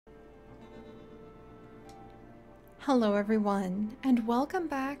Hello everyone, and welcome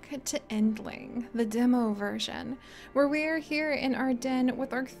back to Endling, the demo version, where we are here in our den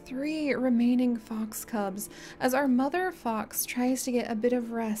with our 3 remaining fox cubs, as our mother fox tries to get a bit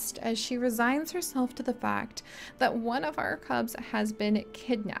of rest as she resigns herself to the fact that one of our cubs has been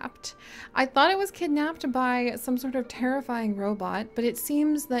kidnapped. I thought it was kidnapped by some sort of terrifying robot, but it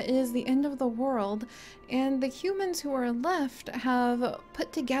seems that it is the end of the world, and the humans who are left have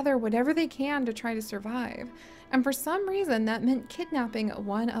put together whatever they can to try to survive. And for some reason, that meant kidnapping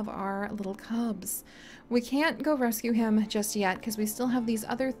one of our little cubs. We can't go rescue him just yet because we still have these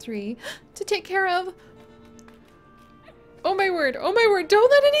other 3 to take care of. Oh my word, don't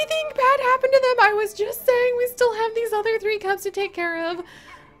let anything bad happen to them. I was just saying we still have these other 3 cubs to take care of.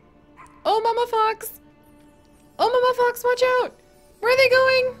 Oh, Mama Fox. Oh, Mama Fox, watch out. Where are they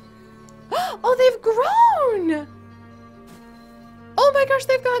going? Oh, they've grown. Oh my gosh,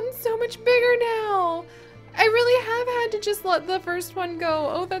 they've gotten so much bigger now. I really have had to just let the first one go.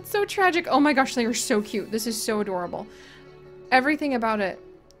 Oh, that's so tragic. Oh my gosh, they are so cute. This is so adorable. Everything about it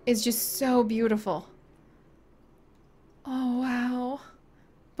is just so beautiful. Oh, wow.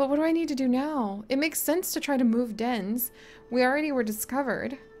 But what do I need to do now? It makes sense to try to move dens. We already were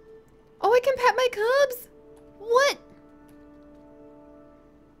discovered. Oh, I can pet my cubs? What?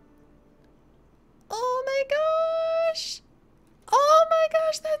 Oh my gosh. Oh my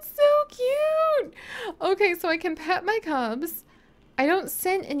gosh, that's so cute! Okay, so I can pet my cubs. I don't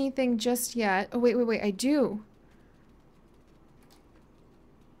scent anything just yet. Oh, wait, I do.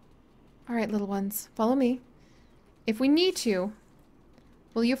 Alright, little ones, follow me. If we need to,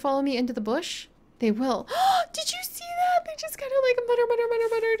 will you follow me into the bush? They will. Did you see that? They just kind of like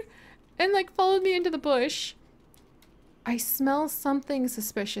muttered, and like followed me into the bush. I smell something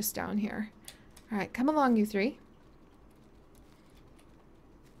suspicious down here. Alright, come along, you 3.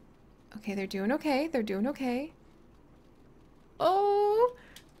 Okay, they're doing okay. They're doing okay. Oh,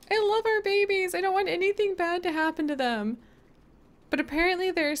 I love our babies. I don't want anything bad to happen to them. But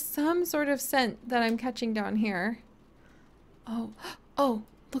apparently there's some sort of scent that I'm catching down here. Oh,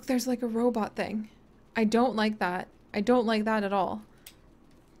 look, there's like a robot thing. I don't like that. I don't like that at all.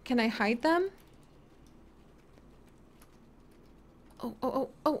 Can I hide them? Oh,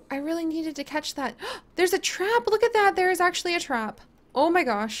 I really needed to catch that. There's a trap. Look at that. There is actually a trap. Oh my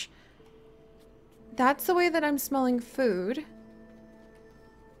gosh. That's the way that I'm smelling food.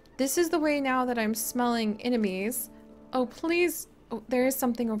 This is the way now that I'm smelling enemies. Oh, please. Oh, there is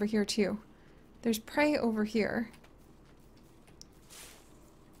something over here too. There's prey over here.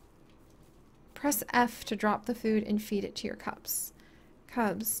 Press F to drop the food and feed it to your cubs.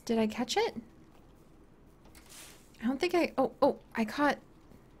 Cubs, did I catch it? I don't think I... Oh, I caught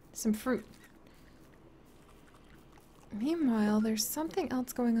some fruit. Meanwhile, there's something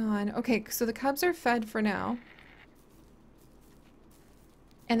else going on. Okay, so the cubs are fed for now.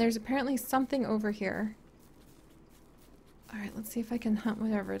 And there's apparently something over here. Alright, let's see if I can hunt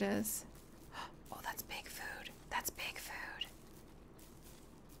whatever it is. Oh, that's big food. That's big food.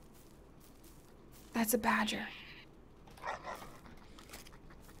 That's a badger.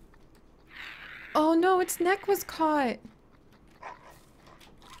 Oh no, its neck was caught.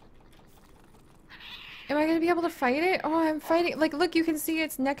 Am I going to be able to fight it? Oh, I'm fighting. Like, look, you can see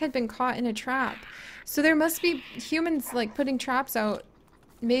its neck had been caught in a trap. So there must be humans, like, putting traps out.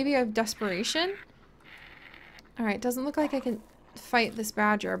 Maybe of desperation? Alright, doesn't look like I can fight this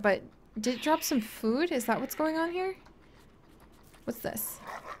badger, but did it drop some food? Is that what's going on here? What's this?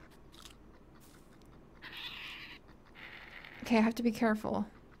 Okay, I have to be careful.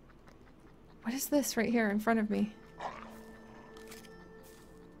 What is this right here in front of me?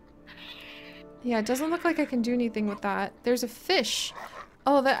 Yeah, it doesn't look like I can do anything with that. There's a fish.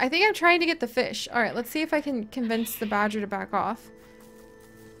 Oh, I think I'm trying to get the fish. Alright, let's see if I can convince the badger to back off.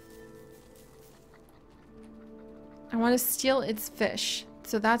 I want to steal its fish.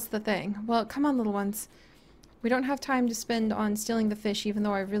 So that's the thing. Well, come on, little ones. We don't have time to spend on stealing the fish, even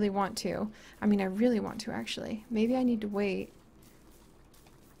though I really want to. I mean, I really want to, actually. Maybe I need to wait.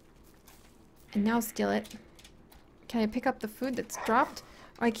 And now steal it. Can I pick up the food that's dropped?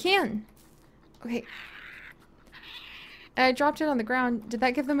 Oh, I can! Okay. I dropped it on the ground. Did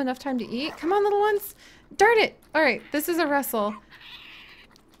that give them enough time to eat? Come on, little ones! Darn it! Alright, this is a wrestle.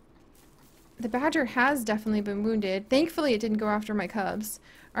 The badger has definitely been wounded. Thankfully, it didn't go after my cubs.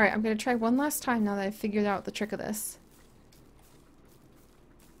 Alright, I'm gonna try one last time now that I've figured out the trick of this.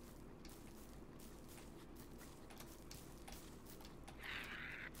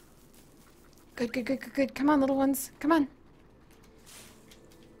 Good. Come on, little ones. Come on.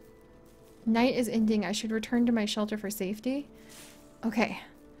 Night is ending. I should return to my shelter for safety. Okay.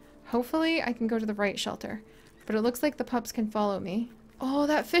 Hopefully I can go to the right shelter. But it looks like the pups can follow me. Oh,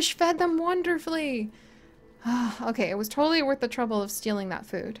 that fish fed them wonderfully. Okay, it was totally worth the trouble of stealing that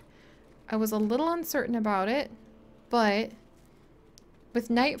food. I was a little uncertain about it, but with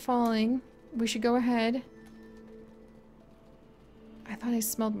night falling, we should go ahead. I thought I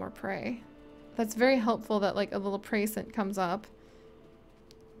smelled more prey. That's very helpful that like a little prey scent comes up.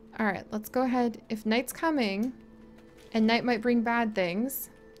 Alright, let's go ahead. If night's coming, and night might bring bad things.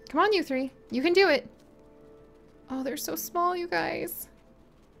 Come on, you three. You can do it. Oh, they're so small, you guys.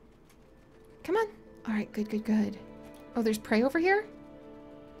 Come on. Alright, good, good, good. Oh, there's prey over here?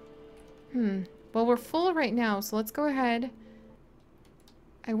 Well, we're full right now, so let's go ahead.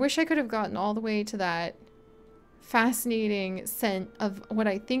 I wish I could have gotten all the way to that fascinating scent of what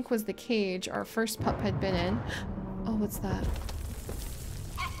I think was the cage our first pup had been in. Oh, what's that?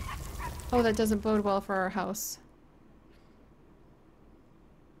 Oh, that doesn't bode well for our house.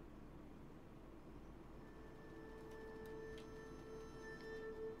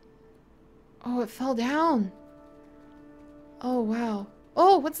 Oh, it fell down. Oh, wow.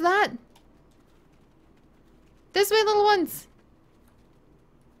 Oh, what's that? This way, little ones.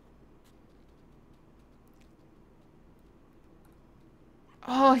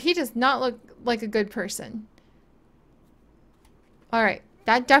 Oh, he does not look like a good person. Alright,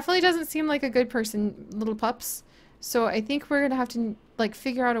 that definitely doesn't seem like a good person, little pups. So I think we're gonna have to, like,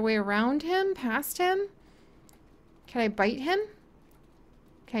 figure out a way around him, past him. Can I bite him?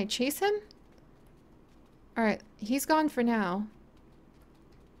 Can I chase him? Alright, he's gone for now.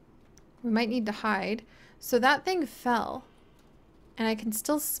 We might need to hide. So that thing fell. And I can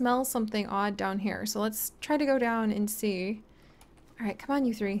still smell something odd down here. So let's try to go down and see. Alright, come on,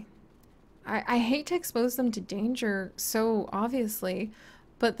 you three. I hate to expose them to danger so obviously,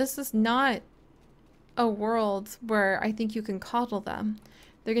 but this is not a world where I think you can coddle them.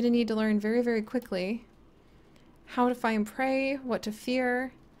 They're going to need to learn very, very quickly how to find prey, what to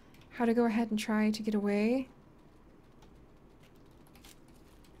fear, how to go ahead and try to get away.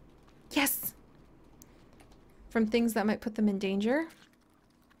 Yes! From things that might put them in danger.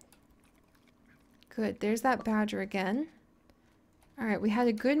 Good, there's that badger again. Alright, we had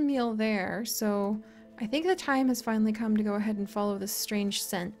a good meal there, so I think the time has finally come to go ahead and follow this strange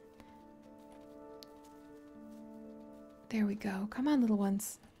scent. There we go. Come on, little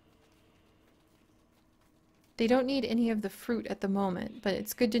ones. They don't need any of the fruit at the moment, but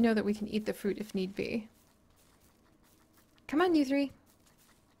it's good to know that we can eat the fruit if need be. Come on, you three.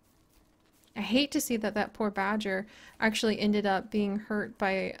 I hate to see that that poor badger actually ended up being hurt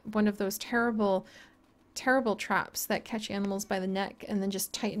by one of those terrible traps that catch animals by the neck and then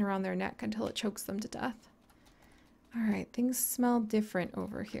just tighten around their neck until it chokes them to death. Alright, things smell different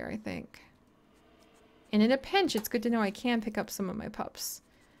over here, I think. And in a pinch, it's good to know I can pick up some of my pups.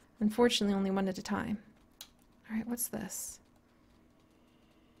 Unfortunately, only one at a time. Alright, what's this?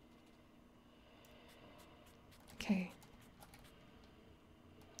 Okay.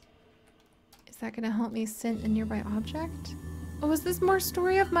 Is that going to help me scent a nearby object? Oh, is this more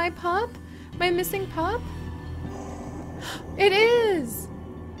story of my pup? My missing pup? It is!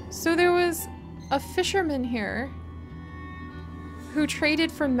 So there was a fisherman here who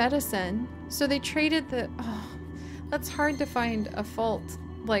traded for medicine. So they traded the... Oh, that's hard to find a fault.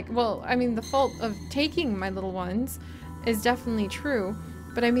 Like, well, I mean, the fault of taking my little ones is definitely true.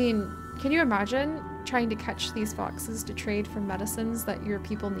 But I mean, can you imagine trying to catch these foxes to trade for medicines that your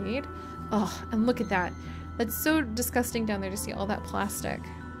people need? Oh, and look at that. That's so disgusting down there to see all that plastic.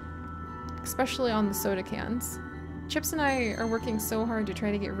 Especially on the soda cans. Chips and I are working so hard to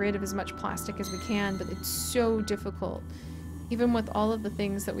try to get rid of as much plastic as we can, but it's so difficult. Even with all of the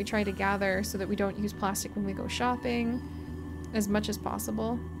things that we try to gather so that we don't use plastic when we go shopping, as much as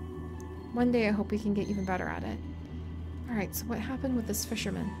possible. One day I hope we can get even better at it. Alright, so what happened with this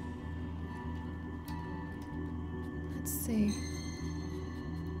fisherman? Let's see.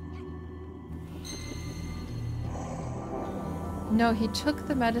 No, he took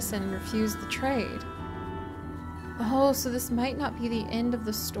the medicine and refused the trade. Oh, so this might not be the end of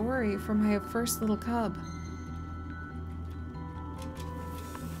the story for my first little cub.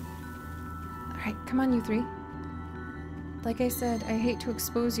 Alright, come on, you three. Like I said, I hate to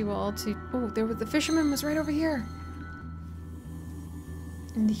expose you all to... Oh, the fisherman was right over here!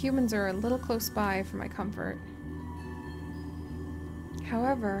 And the humans are a little close by for my comfort.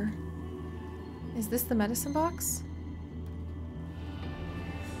 However, is this the medicine box?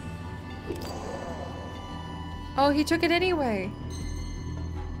 Oh, he took it anyway!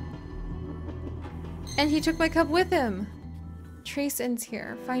 And he took my cub with him! Trace ends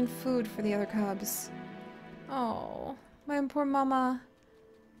here. Find food for the other cubs. Oh, my poor mama.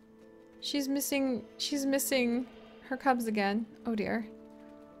 She's missing her cubs again. Oh dear.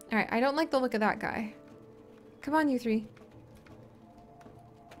 Alright, I don't like the look of that guy. Come on, you three.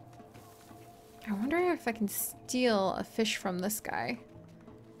 I wonder if I can steal a fish from this guy.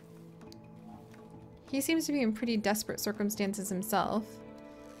 He seems to be in pretty desperate circumstances himself.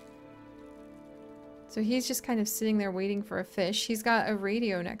 So he's just kind of sitting there waiting for a fish. He's got a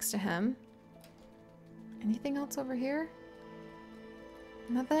radio next to him. Anything else over here?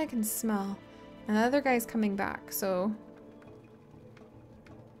 Not that I can smell. And the other guy's coming back, so...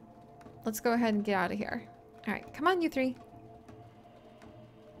 let's go ahead and get out of here. Alright, come on, you three.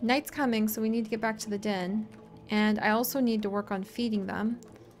 Night's coming, so we need to get back to the den. And I also need to work on feeding them.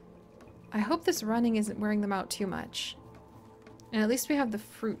 I hope this running isn't wearing them out too much. And at least we have the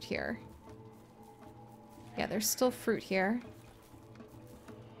fruit here. Yeah, there's still fruit here.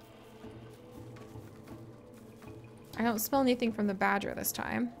 I don't smell anything from the badger this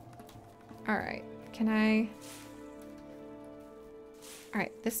time. Alright, can I...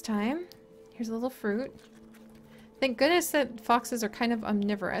 Alright, this time, here's a little fruit. Thank goodness that foxes are kind of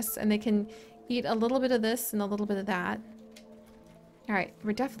omnivorous and they can eat a little bit of this and a little bit of that. Alright,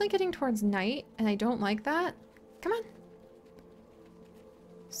 we're definitely getting towards night and I don't like that. Come on.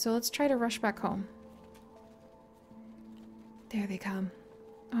 So let's try to rush back home. There they come.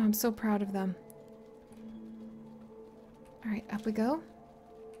 Oh, I'm so proud of them. Alright, up we go.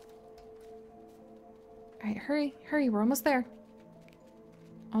 Alright, hurry, hurry, we're almost there.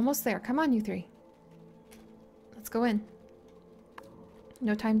 Almost there. Come on, you three. Let's go in.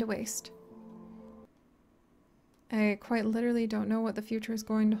 No time to waste. I quite literally don't know what the future is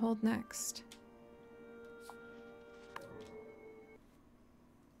going to hold next.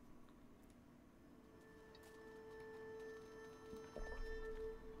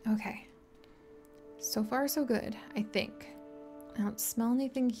 Okay. So far, so good, I think. I don't smell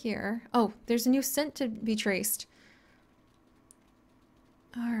anything here. Oh, there's a new scent to be traced.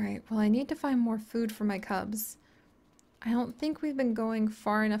 Alright, well I need to find more food for my cubs. I don't think we've been going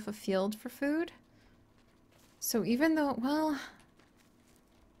far enough afield for food. So even though, well...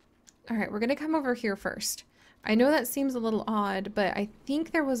 Alright, we're gonna come over here first. I know that seems a little odd, but I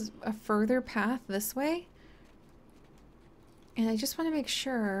think there was a further path this way. And I just want to make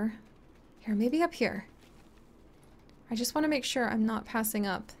sure... Here, maybe up here. I just want to make sure I'm not passing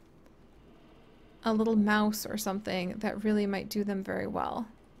up a little mouse or something that really might do them very well.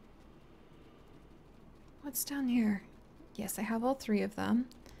 What's down here? Yes, I have all three of them.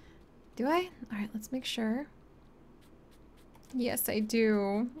 Do I? Alright, let's make sure. Yes, I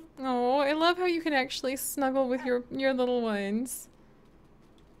do. Oh, I love how you can actually snuggle with your little ones.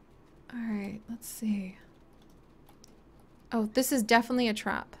 Alright, let's see. Oh, this is definitely a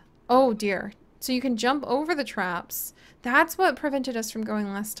trap. Oh dear. So you can jump over the traps. That's what prevented us from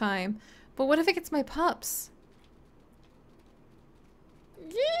going last time. But what if it gets my pups?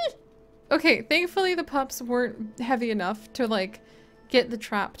 Okay, thankfully the pups weren't heavy enough to like get the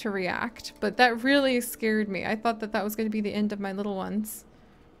trap to react, but that really scared me. I thought that that was going to be the end of my little ones.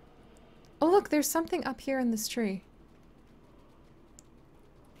 Oh look, there's something up here in this tree.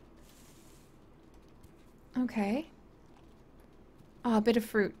 Okay. Oh, a bit of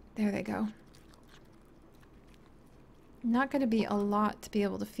fruit. There they go. Not going to be a lot to be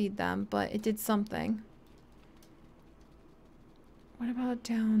able to feed them, but it did something. What about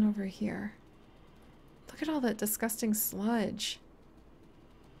down over here? Look at all that disgusting sludge.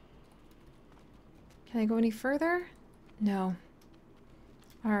 Can I go any further? No.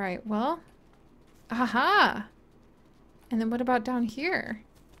 Alright, well. Aha! And then what about down here?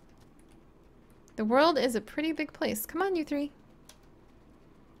 The world is a pretty big place. Come on, you three.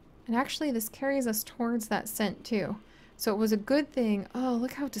 And actually, this carries us towards that scent, too. So it was a good thing. Oh,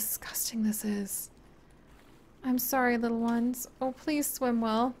 look how disgusting this is. I'm sorry, little ones. Oh, please swim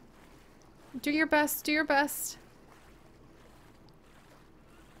well. Do your best. Do your best.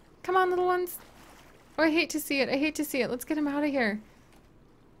 Come on, little ones. Oh, I hate to see it. I hate to see it. Let's get him out of here.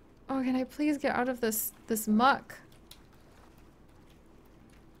 Oh, can I please get out of this muck?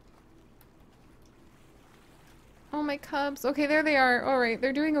 Oh, my cubs. Okay, there they are. All right,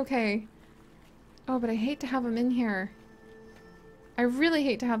 they're doing okay. Oh, but I hate to have them in here. I really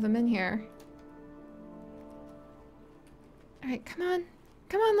hate to have them in here. Alright, come on.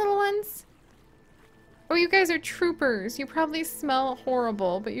 Come on, little ones. Oh, you guys are troopers. You probably smell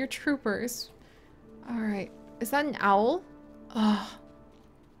horrible, but you're troopers. Alright. Is that an owl? Oh.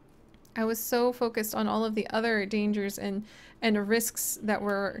 I was so focused on all of the other dangers and risks that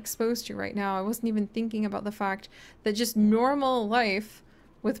we're exposed to right now. I wasn't even thinking about the fact that just normal life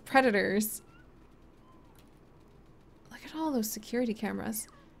with predators... Look at all those security cameras.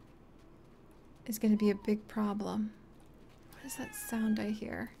 is going to be a big problem. What is that sound I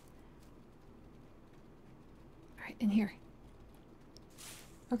hear? Alright, in here.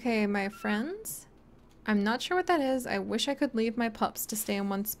 Okay, my friends. I'm not sure what that is. I wish I could leave my pups to stay in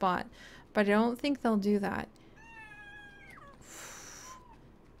one spot, but I don't think they'll do that.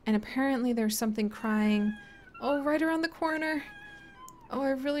 And apparently there's something crying. Oh, right around the corner. Oh, I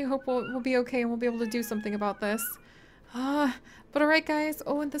really hope we'll be okay and we'll be able to do something about this. But alright guys.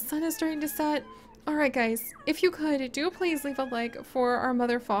 Oh, and the sun is starting to set. Alright guys, if you could, do please leave a like for our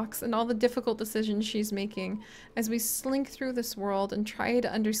mother fox and all the difficult decisions she's making as we slink through this world and try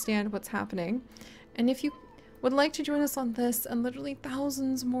to understand what's happening. And if you would like to join us on this and literally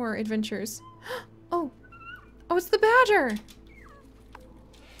thousands more adventures. Oh, it's the badger!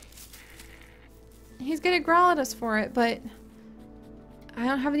 He's gonna growl at us for it, but I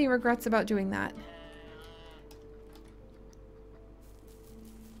don't have any regrets about doing that.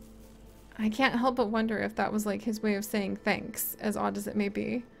 I can't help but wonder if that was like his way of saying thanks, as odd as it may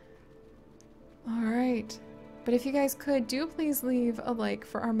be. Alright. But if you guys could, do please leave a like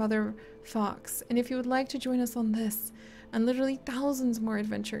for our mother fox. And if you would like to join us on this and literally thousands more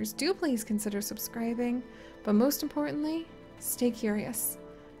adventures, do please consider subscribing. But most importantly, stay curious.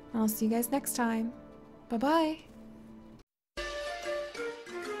 And I'll see you guys next time. Bye-bye.